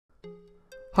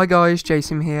Hi guys,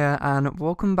 Jason here and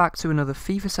welcome back to another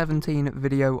FIFA 17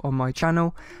 video on my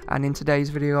channel. And in today's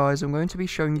video guys, I'm going to be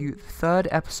showing you the third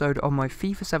episode of my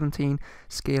FIFA 17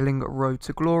 scaling road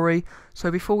to glory.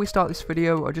 So before we start this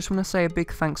video, I just want to say a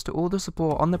big thanks to all the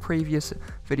support on the previous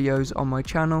videos on my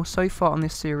channel. So far on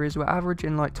this series we're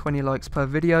averaging like 20 likes per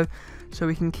video, so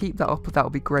we can keep that up, that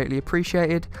would be greatly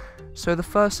appreciated. So the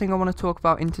first thing I want to talk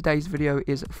about in today's video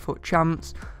is FUT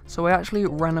Champs. So I actually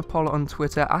ran a poll on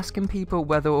Twitter asking people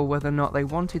whether or not they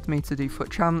wanted me to do FUT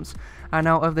Champs, and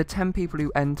out of the 10 people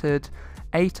who entered,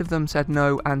 8 of them said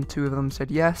no and 2 of them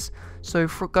said yes. So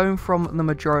going from the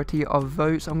majority of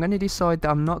votes, I'm going to decide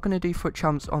that I'm not going to do FUT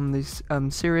Champs on this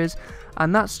series,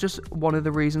 and that's just one of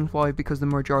the reasons why, because the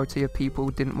majority of people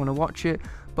didn't want to watch it.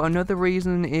 But another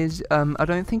reason is I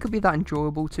don't think it'll be that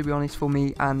enjoyable, to be honest, for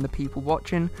me and the people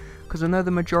watching, because I know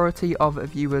the majority of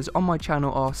viewers on my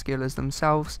channel are skillers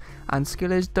themselves, and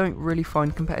skillers don't really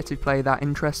find competitive play that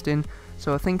interesting.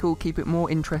 So I think it will keep it more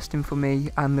interesting for me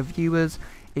and the viewers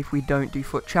if we don't do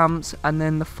FUT Champs. And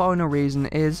then the final reason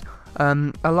is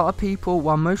a lot of people,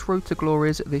 while most Road to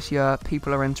Glories this year,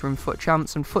 people are entering FUT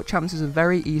Champs, and FUT Champs is a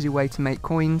very easy way to make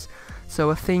coins. So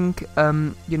I think,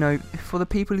 you know, for the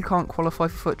people who can't qualify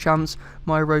for FUT Champs,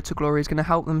 my Road to Glory is going to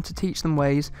help them to teach them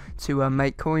ways to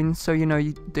make coins. So, you know,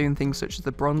 you're doing things such as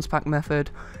the bronze pack method.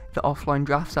 The offline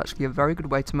draft is actually a very good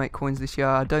way to make coins this year.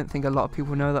 I don't think a lot of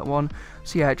people know that one.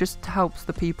 So yeah, it just helps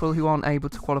the people who aren't able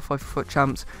to qualify for FUT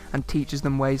Champs and teaches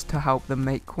them ways to help them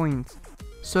make coins.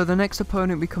 So the next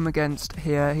opponent we come against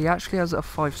here, he actually has a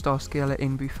 5-star skiller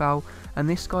in Buffal, and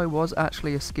this guy was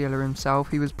actually a skiller himself.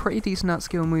 He was pretty decent at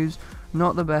skill moves,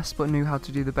 not the best, but knew how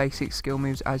to do the basic skill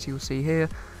moves, as you'll see here.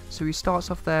 So he starts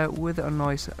off there with a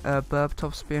nice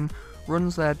Berbatov spin,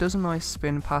 runs there, does a nice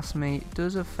spin past me,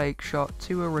 does a fake shot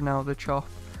to a Ronaldo chop,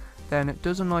 then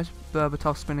does a nice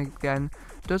Berbatov spin again,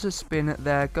 does a spin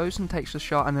there, goes and takes the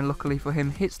shot, and then luckily for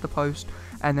him hits the post,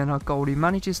 and then our goalie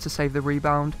manages to save the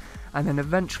rebound, and then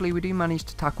eventually we do manage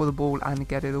to tackle the ball and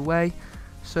get it away.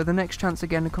 So the next chance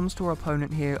again comes to our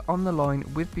opponent here on the line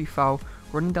with Buffal,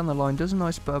 running down the line, does a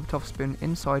nice Berbatov spin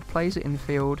inside, plays it in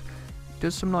field,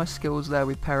 does some nice skills there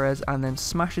with Perez, and then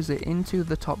smashes it into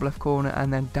the top left corner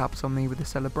and then dabs on me with a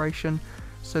celebration.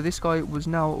 So this guy was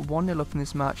now 1-0 up in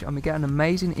this match, and we get an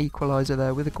amazing equaliser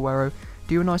there with Aguero,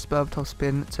 do a nice Berbatov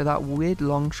spin to that weird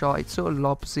long shot, it sort of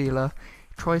lobs Zila,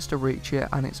 tries to reach it,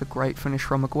 and it's a great finish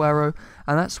from Aguero.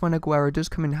 And that's when Aguero does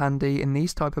come in handy in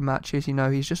these type of matches. You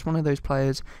know, he's just one of those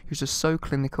players who's just so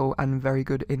clinical and very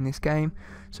good in this game.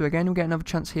 So again, we'll get another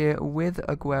chance here with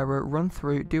Aguero, run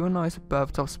through, do a nice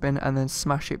Berbatov spin, and then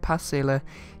smash it past Zila.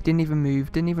 Didn't even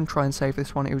move, didn't even try and save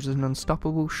this one, it was just an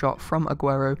unstoppable shot from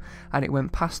Aguero, and it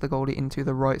went past the goalie into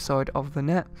the right side of the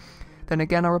net. Then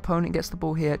again, our opponent gets the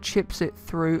ball here, chips it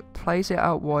through, plays it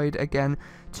out wide again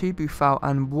to Buffal,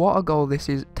 and what a goal this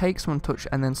is. Takes one touch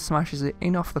and then smashes it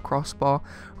in off the crossbar.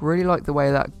 Really like the way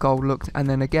that goal looked, and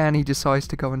then again he decides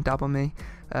to go and dab on me.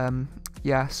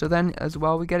 Yeah, so then as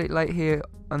well we get it late here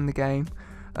in the game.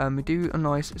 We do a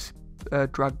nice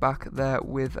drag back there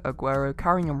with Aguero,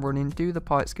 carrying on running, do the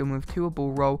pipe skill move to a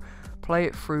ball roll, play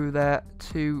it through there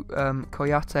to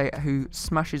Koyate, who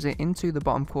smashes it into the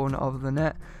bottom corner of the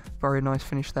net. Very nice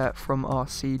finish there from our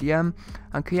CDM.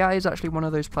 And Koyate is actually one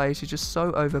of those players who's just so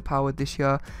overpowered this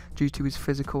year due to his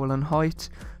physical and height.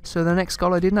 So the next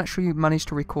goal, I didn't actually manage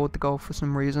to record the goal for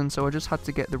some reason, so I just had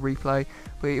to get the replay.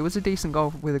 But it was a decent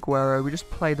goal with Aguero. We just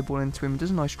play the ball into him,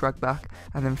 does a nice drag back,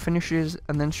 and then finishes.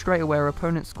 And then straight away our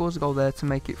opponent scores a goal there to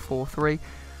make it 4-3.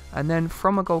 And then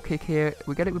from a goal kick here,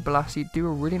 we get it with Balassi, do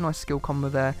a really nice skill combo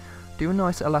there. Do a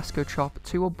nice Elasco chop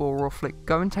to a ball roll flick,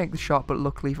 go and take the shot, but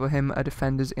luckily for him a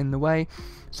defender's in the way.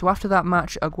 So after that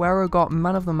match, Aguero got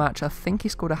man of the match. I think he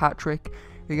scored a hat-trick.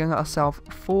 We're going to get ourselves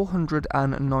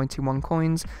 491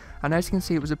 coins, and as you can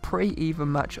see it was a pretty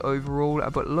even match overall,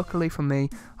 but luckily for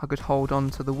me I could hold on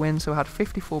to the win. So I had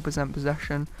 54%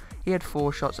 possession, he had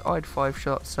 4 shots, I had 5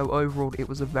 shots, so overall it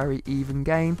was a very even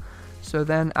game. So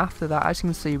then after that, as you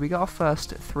can see, we got our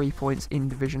first 3 points in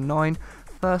Division 9.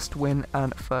 First win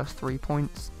and first 3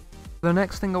 points. The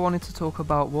next thing I wanted to talk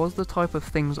about was the type of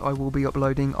things I will be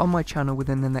uploading on my channel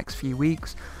within the next few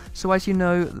weeks. So as you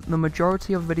know, the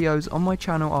majority of videos on my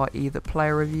channel are either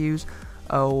player reviews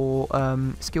or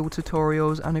skill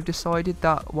tutorials, and I've decided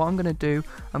that what I'm going to do,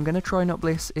 I'm going to try and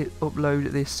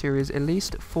upload this series at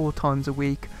least 4 times a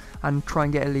week, and try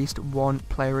and get at least 1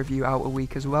 player review out a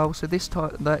week as well. So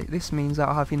this means that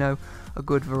I'll have, you know, a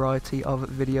good variety of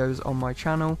videos on my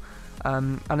channel.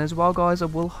 And as well guys, I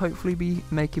will hopefully be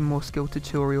making more skill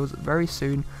tutorials very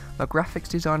soon. My graphics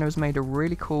designer has made a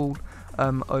really cool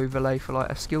overlay for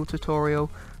like a skill tutorial,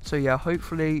 so yeah,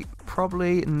 hopefully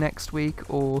probably next week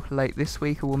or late this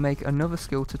week I will make another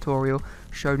skill tutorial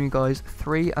showing you guys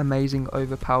 3 amazing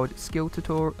overpowered skill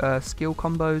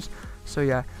combos. So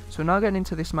yeah, so now getting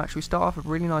into this match, we start off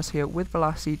really nice here with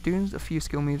Velassi doing a few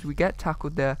skill moves. We get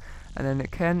tackled there, and then it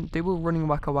can do a running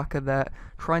waka waka there,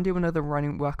 try and do another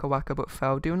running waka waka but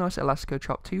fail, do a nice elastico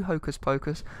chop to hocus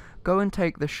pocus, go and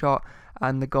take the shot,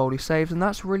 and the goalie saves. And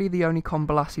that's really the only con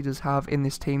Velassi does have in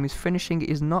this team. His finishing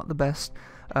is not the best.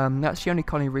 That's the only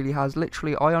con he really has.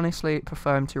 Literally, I honestly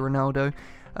prefer him to Ronaldo.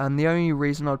 The only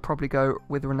reason I'd probably go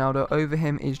with Ronaldo over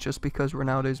him is just because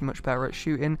Ronaldo is much better at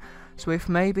shooting. So if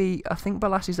maybe, I think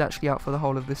Balassi's actually out for the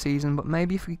whole of the season, but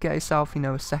maybe if you get yourself,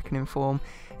 a second in form,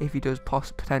 if he does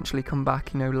potentially come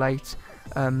back, late,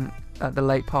 at the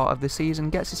late part of the season,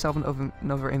 gets himself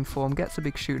another in form, gets a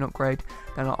big shooting upgrade,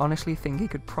 then I honestly think he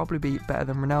could probably be better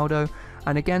than Ronaldo.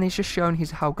 And again, he's just shown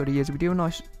how good he is. We do a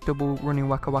nice double running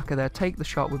waka waka there, take the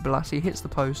shot with Balassi, hits the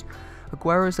post.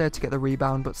 Aguero is there to get the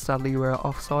rebound, but sadly we're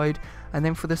offside. And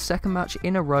then for the second match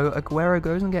in a row, Aguero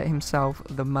goes and get himself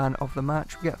the man of the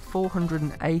match. We get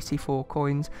 484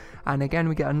 coins, and again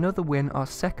we get another win, our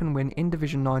second win in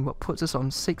Division 9, what puts us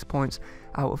on 6 points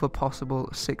out of a possible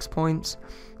 6 points.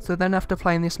 So then after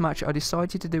playing this match, I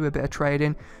decided to do a bit of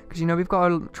trading, because we've got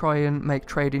to try and make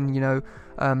trading,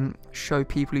 show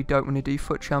people who don't want to do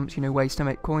foot champs, ways to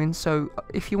make coins. So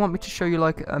if you want me to show you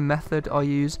like a method I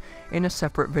use in a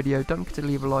separate video, don't forget to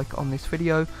leave a like on this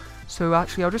video. So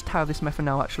actually, I'll just have this method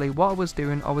now. Actually, what I was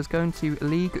doing, I was going to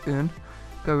League 1,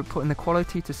 go putting the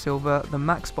quality to silver, the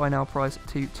max buy now price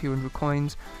to 200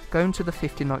 coins, going to the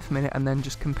 59th minute, and then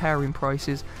just comparing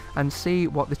prices and see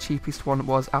what the cheapest one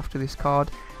was after this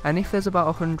card. And if there's about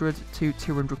 100 to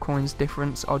 200 coins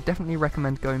difference, I'll definitely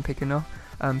recommend going pick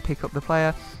up the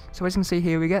player. So as you can see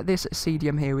here, we get this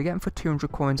CDM here, we get him for 200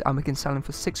 coins and we can sell him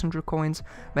for 600 coins,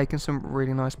 making some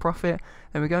really nice profit.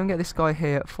 Then we go and get this guy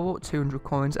here for 200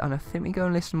 coins, and I think we go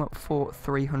and list him up for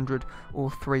 300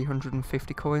 or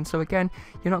 350 coins. So again,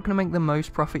 you're not going to make the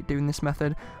most profit doing this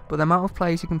method, but the amount of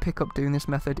players you can pick up doing this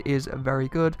method is very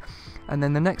good. And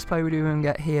then the next player we do and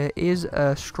get here is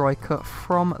a striker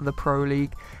from the Pro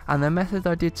League, and the method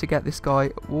I did to get this guy,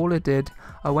 all I did,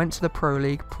 I went to the Pro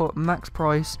League, put max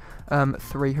price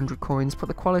 300 coins, put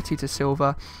the quality to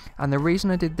silver. And the reason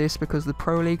I did this, because the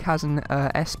Pro League has an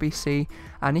SBC,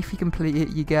 and if you complete it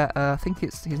you get I think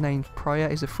it's his name Pryor,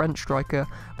 is a French striker,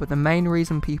 but the main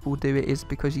reason people do it is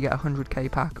because you get a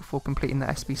 100k pack for completing the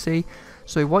SBC.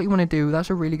 So what you want to do, that's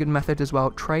a really good method as well,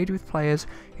 trade with players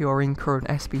who are in current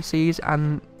SBCs,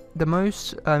 and the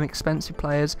most expensive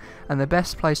players and the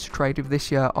best players to trade with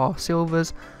this year are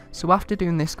silvers. So after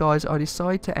doing this, guys, I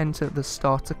decided to enter the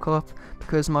starter cup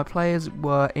because my players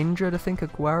were injured. I think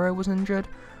Aguero was injured,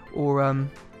 or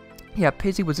yeah,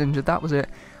 Pizzi was injured, that was it,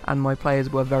 and my players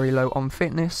were very low on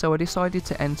fitness, so I decided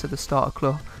to enter the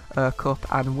starter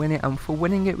cup and win it. And for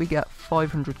winning it we get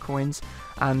 500 coins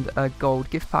and a gold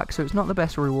gift pack, so it's not the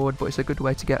best reward, but it's a good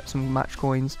way to get some match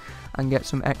coins and get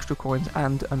some extra coins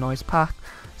and a nice pack.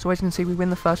 So as you can see, we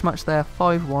win the first match there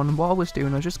 5-1. What I was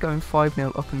doing, I was just going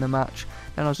 5-0 up in the match,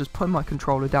 then I was just putting my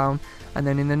controller down, and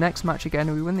then in the next match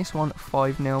again we win this one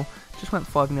 5-0, just went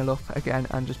 5-0 up again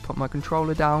and just put my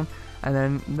controller down. And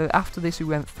then after this we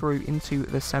went through into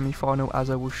the semi-final, as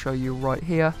I will show you right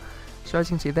here. So as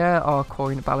you can see there, our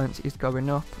coin balance is going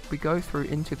up. We go through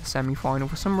into the semi-final.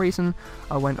 For some reason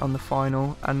I went on the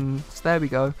final, and so there we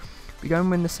go. We go and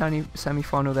win the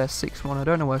semi-final there 6-1. I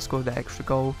don't know where I scored the extra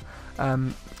goal.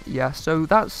 Yeah, so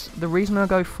that's the reason I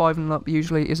go 5-0 up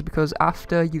usually, is because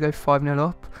after you go 5-0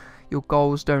 up, your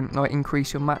goals don't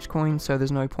increase your match coins, so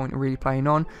there's no point in really playing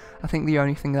on. I think the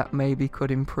only thing that maybe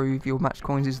could improve your match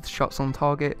coins is the shots on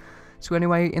target. So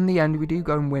anyway, in the end we do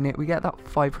go and win it. We get that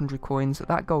 500 coins,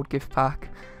 that gold gift pack.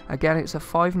 Again, it's a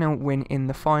 5-0 win in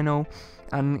the final,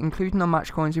 and including our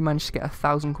match coins we managed to get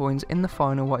 1,000 coins in the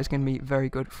final, what is going to be very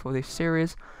good for this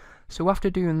series. So after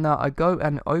doing that, I go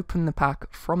and open the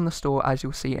pack from the store, as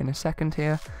you'll see in a second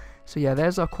here. So yeah,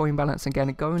 there's our coin balance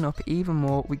again, going up even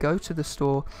more. We go to the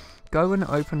store, go and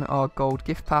open our gold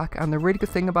gift pack, and the really good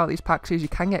thing about these packs is you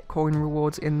can get coin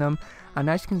rewards in them. And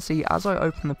as you can see, as I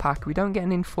open the pack, we don't get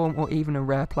an inform or even a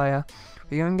rare player.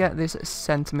 We go and get this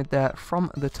centre mid there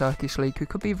from the Turkish League, who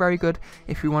could be very good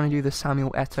if we want to do the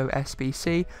Samuel Eto'o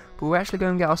SBC, but we're actually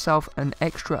going to get ourselves an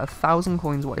extra 1,000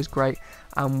 coins, what is great,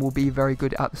 and will be very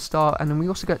good at the start. And then we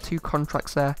also get 2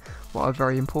 contracts there, what are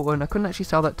very important. I couldn't actually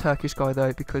sell that Turkish guy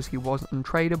though because he wasn't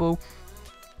untradeable.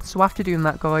 So after doing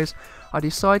that, guys, I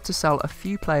decided to sell a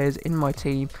few players in my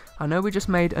team. I know we just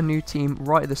made a new team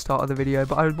right at the start of the video,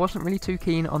 but I wasn't really too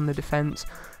keen on the defense,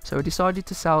 so I decided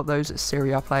to sell those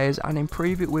Serie A players and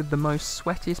improve it with the most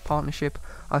sweatiest partnership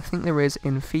I think there is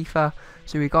in FIFA.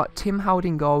 So we got Tim Howard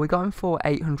in goal, we got him for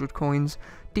 800 coins,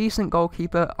 decent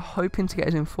goalkeeper, hoping to get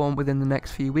his in form within the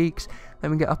next few weeks.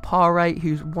 Then we get a Pare,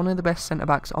 who's one of the best centre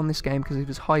backs on this game because of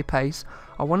his high pace.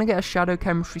 I want to get a shadow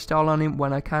chemistry style on him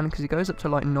when I can, because he goes up to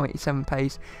like 97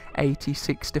 pace,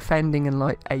 86 defending and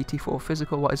like 84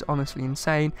 physical, what is honestly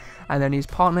insane. And then his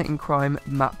partner in crime,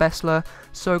 Matt Bessler.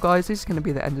 So guys, this is going to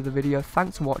be the end of the video.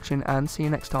 Thanks for watching and see you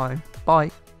next time.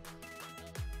 Bye.